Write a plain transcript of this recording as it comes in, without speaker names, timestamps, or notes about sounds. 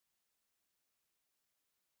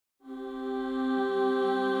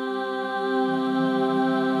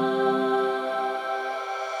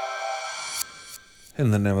In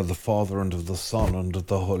the name of the Father, and of the Son, and of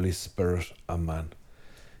the Holy Spirit. Amen.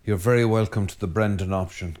 You're very welcome to the Brendan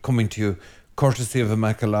Option, coming to you courtesy of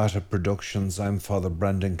Immaculata Productions. I'm Father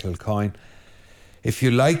Brendan Kilcoyne. If you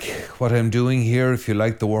like what I'm doing here, if you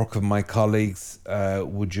like the work of my colleagues,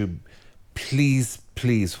 would you please,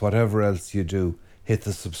 whatever else you do, hit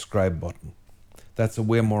the subscribe button. That's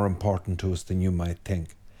way more important to us than you might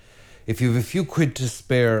think. If you have a few quid to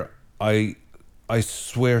spare, I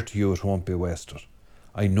swear to you it won't be wasted.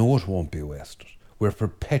 I know it won't be wasted. We're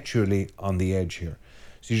perpetually on the edge here.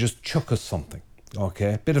 So you just chuck us something,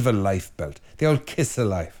 okay? Bit of a life belt. The old kiss of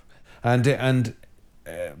life. And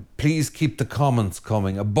please keep the comments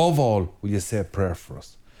coming. Above all, will you say a prayer for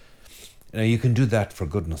us? Now, you can do that for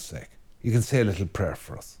goodness sake. You can say a little prayer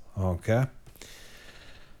for us, okay?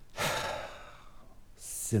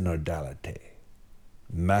 Synodality.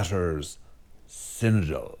 Matters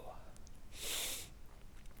synodal.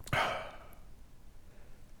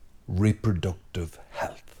 Reproductive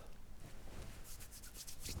health.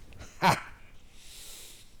 Ha!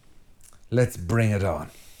 Let's bring it on.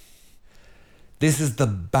 This is the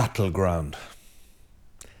battleground.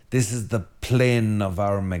 This is the plain of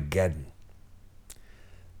Armageddon.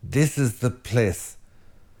 This is the place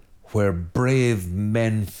where brave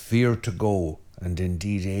men fear to go, and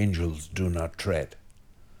indeed angels do not tread.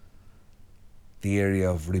 The area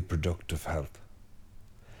of reproductive health.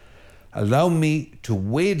 Allow me to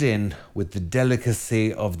wade in with the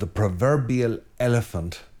delicacy of the proverbial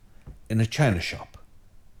elephant in a china shop.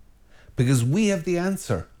 Because we have the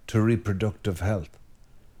answer to reproductive health.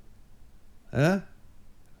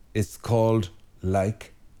 It's called,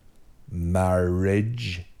 like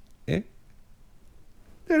marriage.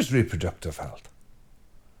 There's reproductive health.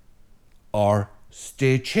 Or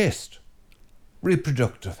stay chaste.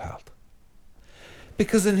 Reproductive health.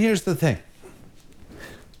 Because, and here's the thing.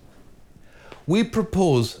 We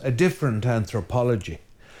propose a different anthropology,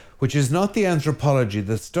 which is not the anthropology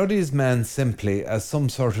that studies man simply as some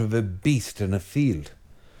sort of a beast in a field,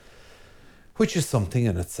 which is something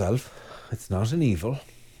in itself. It's not an evil,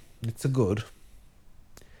 it's a good.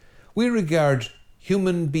 We regard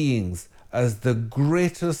human beings as the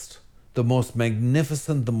greatest, the most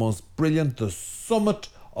magnificent, the most brilliant, the summit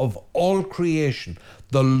of all creation,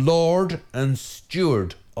 the Lord and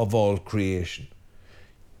Steward of all creation.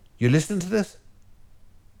 You listen to this?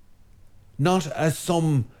 Not as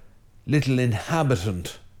some little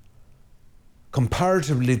inhabitant,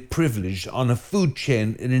 comparatively privileged on a food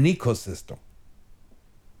chain in an ecosystem.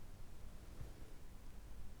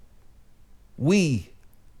 We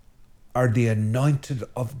are the anointed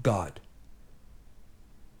of God,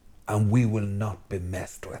 and we will not be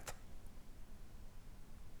messed with.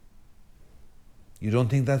 You don't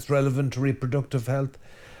think that's relevant to reproductive health?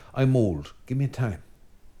 I'm old. Give me time.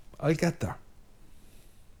 I'll get there.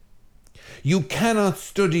 You cannot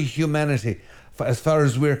study humanity, as far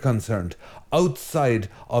as we're concerned, outside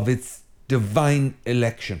of its divine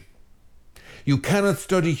election. You cannot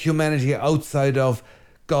study humanity outside of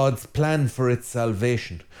God's plan for its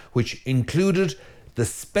salvation, which included the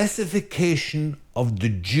specification of the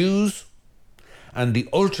Jews and the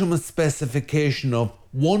ultimate specification of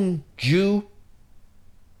one Jew,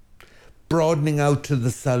 broadening out to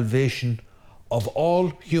the salvation of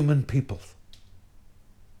all human peoples.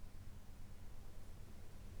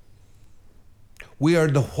 We are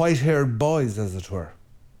the white-haired boys, as it were.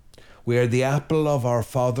 We are the apple of our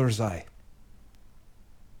Father's eye.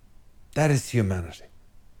 That is humanity.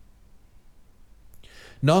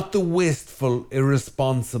 Not the wasteful,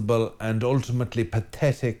 irresponsible, and ultimately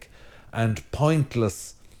pathetic and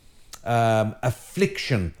pointless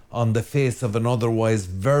affliction on the face of an otherwise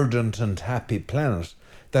verdant and happy planet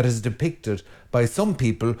that is depicted by some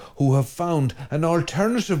people who have found an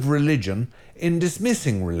alternative religion in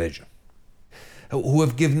dismissing religion, who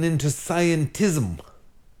have given in to scientism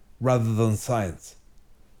rather than science.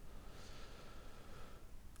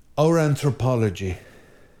 Our anthropology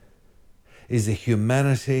is a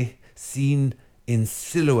humanity seen in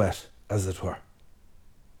silhouette, as it were,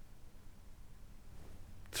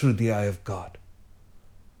 through the eye of God.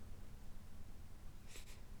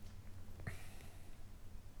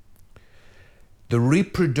 The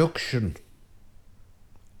reproduction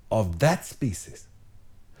of that species,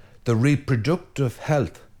 the reproductive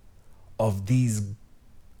health of these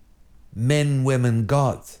men, women,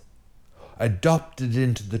 gods, adopted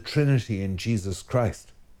into the Trinity in Jesus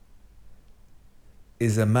Christ,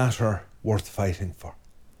 is a matter worth fighting for.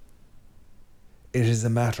 It is a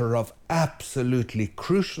matter of absolutely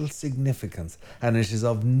crucial significance, and it is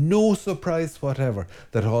of no surprise whatever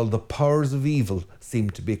that all the powers of evil seem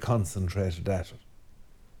to be concentrated at it.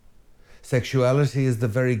 Sexuality is the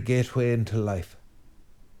very gateway into life.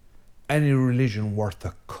 Any religion worth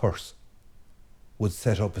a curse would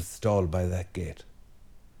set up its stall by that gate.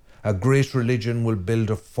 A great religion will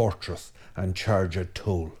build a fortress and charge a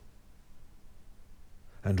toll.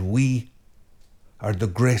 And we are the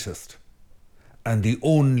greatest and the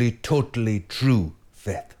only totally true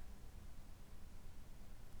faith.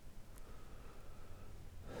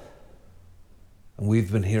 And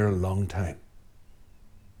we've been here a long time.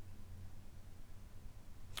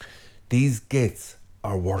 These gates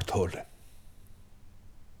are worth holding.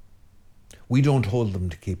 We don't hold them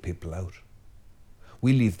to keep people out.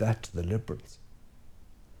 We leave that to the liberals.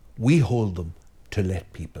 We hold them to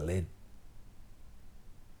let people in.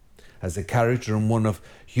 As a character in one of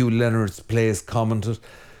Hugh Leonard's plays commented,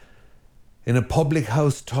 in a public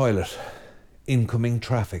house toilet, incoming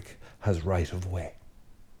traffic has right of way.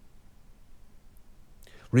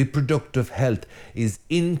 Reproductive health is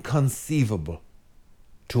inconceivable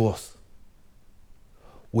to us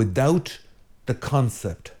without the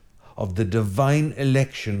concept of the divine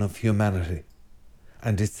election of humanity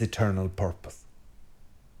and its eternal purpose.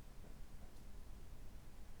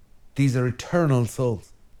 These are eternal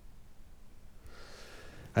souls.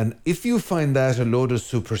 And if you find that a load of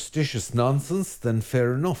superstitious nonsense, then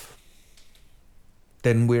fair enough.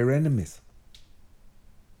 Then we're enemies.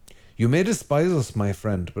 You may despise us, my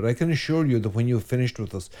friend, but I can assure you that when you've finished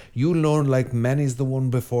with us, you'll know, like many's the one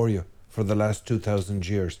before you for the last 2,000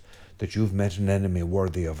 years, that you've met an enemy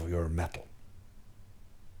worthy of your mettle.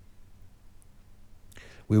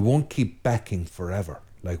 We won't keep backing forever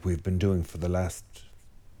like we've been doing for the last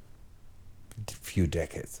few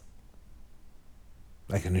decades.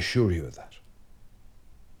 I can assure you of that.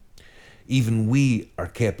 Even we are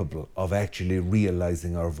capable of actually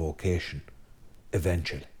realizing our vocation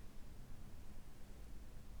eventually.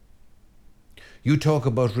 You talk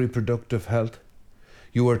about reproductive health,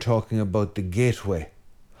 you are talking about the gateway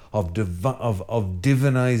of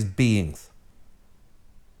divinized beings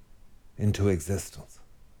into existence.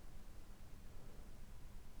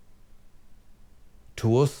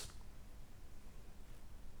 To us,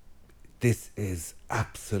 this is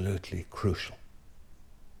absolutely crucial.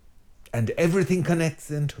 And everything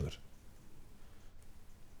connects into it.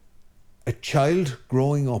 A child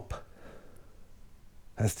growing up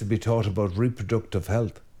has to be taught about reproductive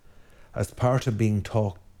health as part of being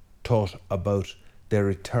taught about their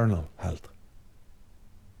eternal health.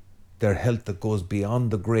 Their health that goes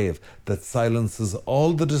beyond the grave, that silences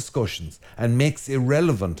all the discussions and makes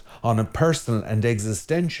irrelevant on a personal and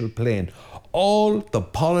existential plane all the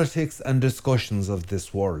politics and discussions of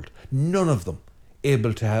this world. None of them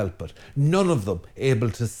able to help it. None of them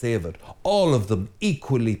able to save it. All of them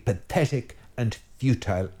equally pathetic and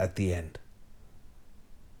futile at the end.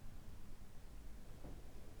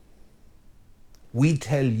 We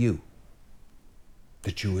tell you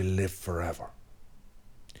that you will live forever.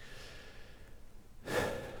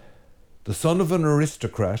 The son of an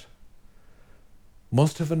aristocrat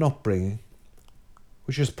must have an upbringing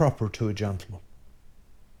which is proper to a gentleman.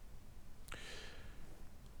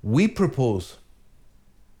 We propose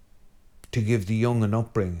to give the young an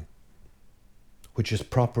upbringing which is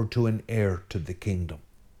proper to an heir to the kingdom.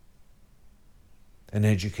 An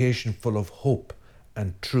education full of hope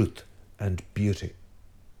and truth and beauty.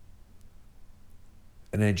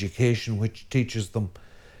 An education which teaches them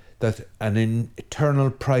that an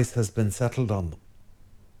eternal price has been settled on them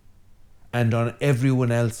and on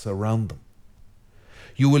everyone else around them.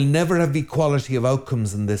 You will never have equality of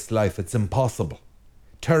outcomes in this life. It's impossible.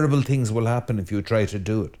 Terrible things will happen if you try to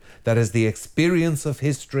do it. That is the experience of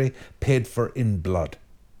history paid for in blood.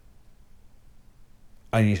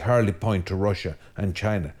 I need hardly point to Russia and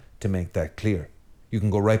China to make that clear. You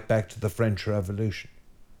can go right back to the French Revolution.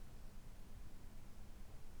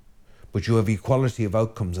 But you have equality of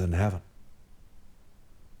outcomes in heaven.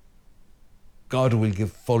 God will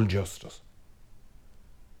give full justice.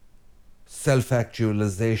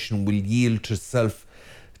 Self-actualization will yield to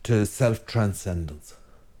self-transcendence.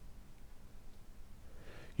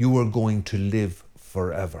 You are going to live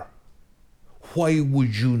forever. Why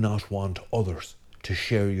would you not want others to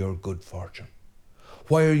share your good fortune?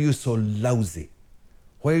 Why are you so lousy?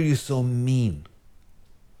 Why are you so mean?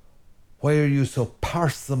 Why are you so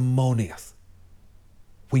parsimonious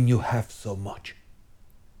when you have so much?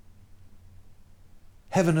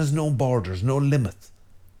 Heaven has no borders, no limits,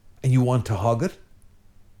 and you want to hog it?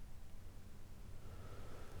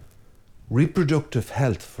 Reproductive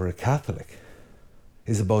health for a Catholic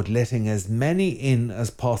is about letting as many in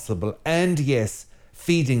as possible and, yes,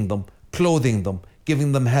 feeding them, clothing them,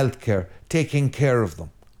 giving them health care, taking care of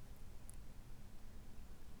them.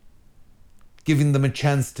 giving them a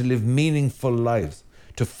chance to live meaningful lives,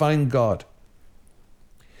 to find God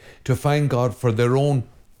for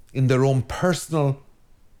in their own personal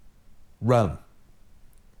realm,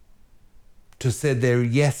 to say their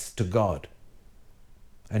yes to God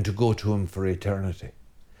and to go to Him for eternity.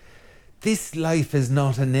 This life is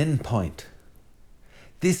not an end point.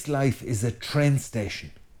 This life is a train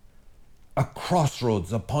station, a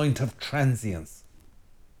crossroads, a point of transience.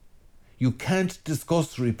 You can't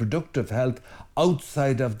discuss reproductive health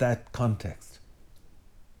outside of that context.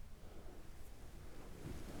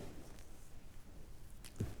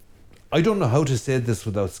 I don't know how to say this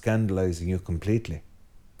without scandalizing you completely.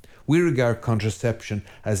 We regard contraception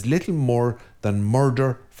as little more than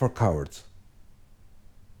murder for cowards.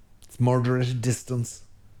 It's murder at a distance.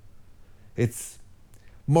 It's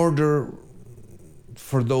murder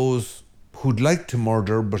for those who'd like to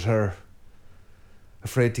murder but are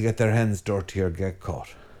afraid to get their hands dirty or get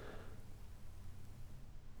caught.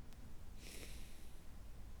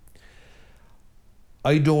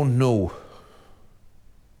 I don't know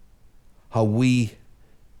how we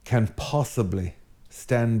can possibly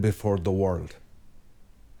stand before the world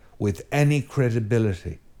with any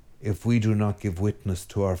credibility if we do not give witness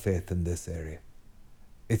to our faith in this area.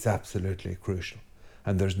 It's absolutely crucial,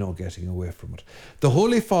 and there's no getting away from it. The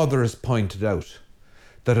Holy Father has pointed out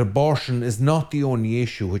that abortion is not the only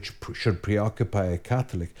issue which should preoccupy a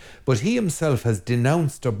Catholic, but he himself has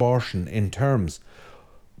denounced abortion in terms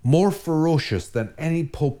more ferocious than any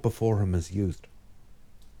pope before him has used.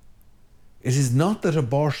 It is not that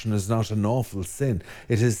abortion is not an awful sin.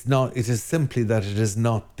 It is simply that it is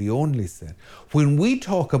not the only sin. When we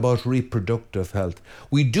talk about reproductive health,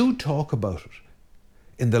 we do talk about it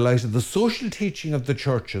in the light of the social teaching of the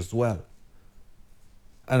Church as well,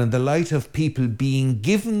 and in the light of people being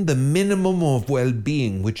given the minimum of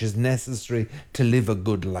well-being which is necessary to live a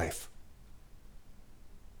good life.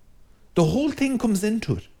 The whole thing comes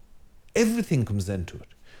into it. Everything comes into it.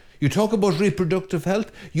 You talk about reproductive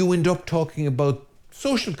health, you end up talking about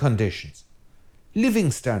social conditions,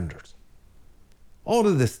 living standards, all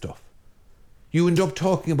of this stuff. You end up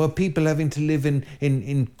talking about people having to live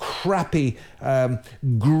in crappy,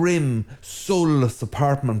 grim, soulless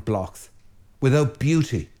apartment blocks without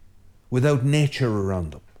beauty, without nature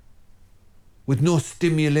around them, with no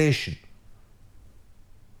stimulation.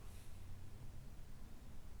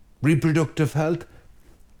 Reproductive health,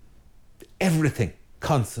 everything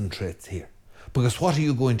concentrates here. Because what are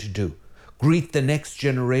you going to do? Greet the next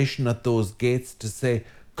generation at those gates to say,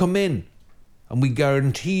 come in, and we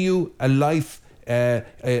guarantee you a life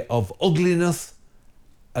of ugliness,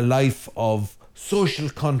 a life of social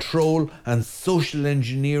control and social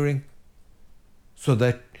engineering, so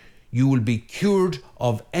that you will be cured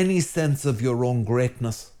of any sense of your own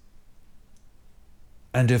greatness.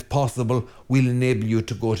 And if possible, we'll enable you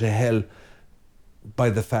to go to hell by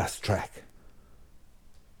the fast track.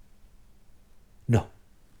 No.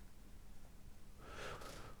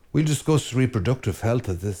 We'll discuss reproductive health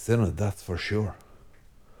at this synod, that's for sure.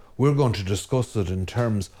 We're going to discuss it in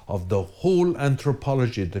terms of the whole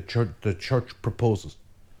anthropology the church proposes,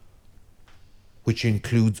 which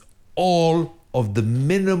includes all of the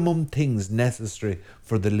minimum things necessary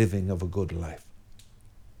for the living of a good life.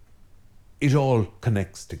 It all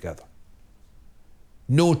connects together.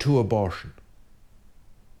 No to abortion.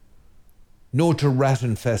 No to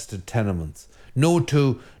rat-infested tenements. No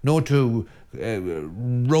to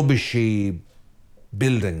rubbishy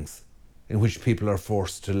buildings in which people are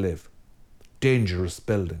forced to live. Dangerous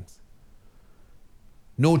buildings.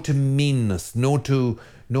 No to meanness. No to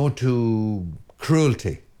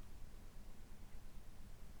cruelty.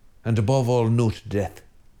 And above all, no to death.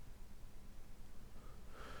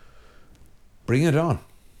 Bring it on.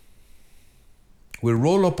 We'll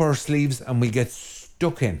roll up our sleeves and we get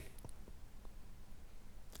stuck in.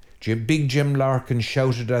 Big Jim Larkin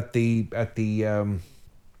shouted at the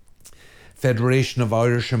Federation of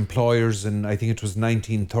Irish Employers in, I think it was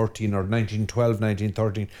 1913 or 1912,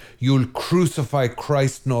 1913, you'll crucify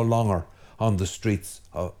Christ no longer on the streets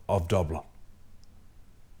of Dublin.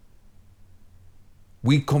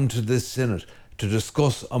 We come to this synod to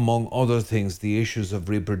discuss, among other things, the issues of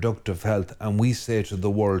reproductive health, and we say to the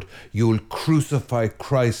world, you'll crucify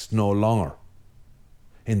Christ no longer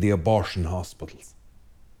in the abortion hospitals.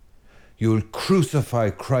 You'll crucify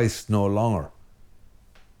Christ no longer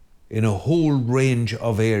in a whole range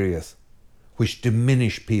of areas which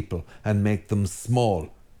diminish people and make them small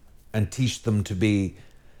and teach them to be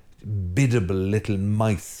biddable little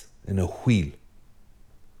mice in a wheel,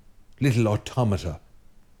 little automata,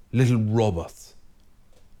 little robots.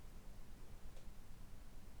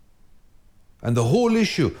 And the whole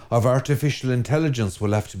issue of artificial intelligence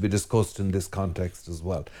will have to be discussed in this context as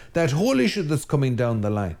well. That whole issue that's coming down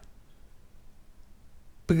the line.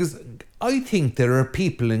 Because I think there are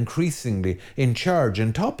people increasingly in charge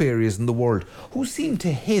in top areas in the world who seem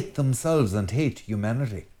to hate themselves and hate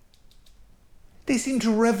humanity. They seem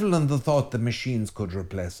to revel in the thought that machines could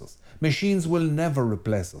replace us. Machines will never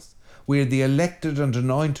replace us. We are the elected and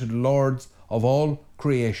anointed lords of all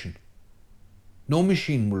creation. No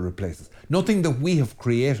machine will replace us. Nothing that we have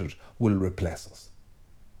created will replace us.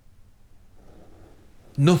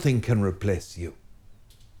 Nothing can replace you.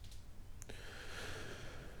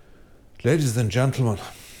 Ladies and gentlemen,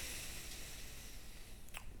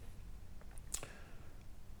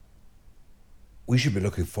 we should be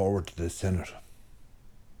looking forward to this Synod.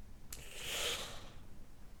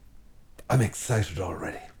 I'm excited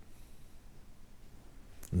already.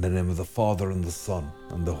 In the name of the Father and the Son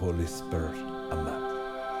and the Holy Spirit. Amen.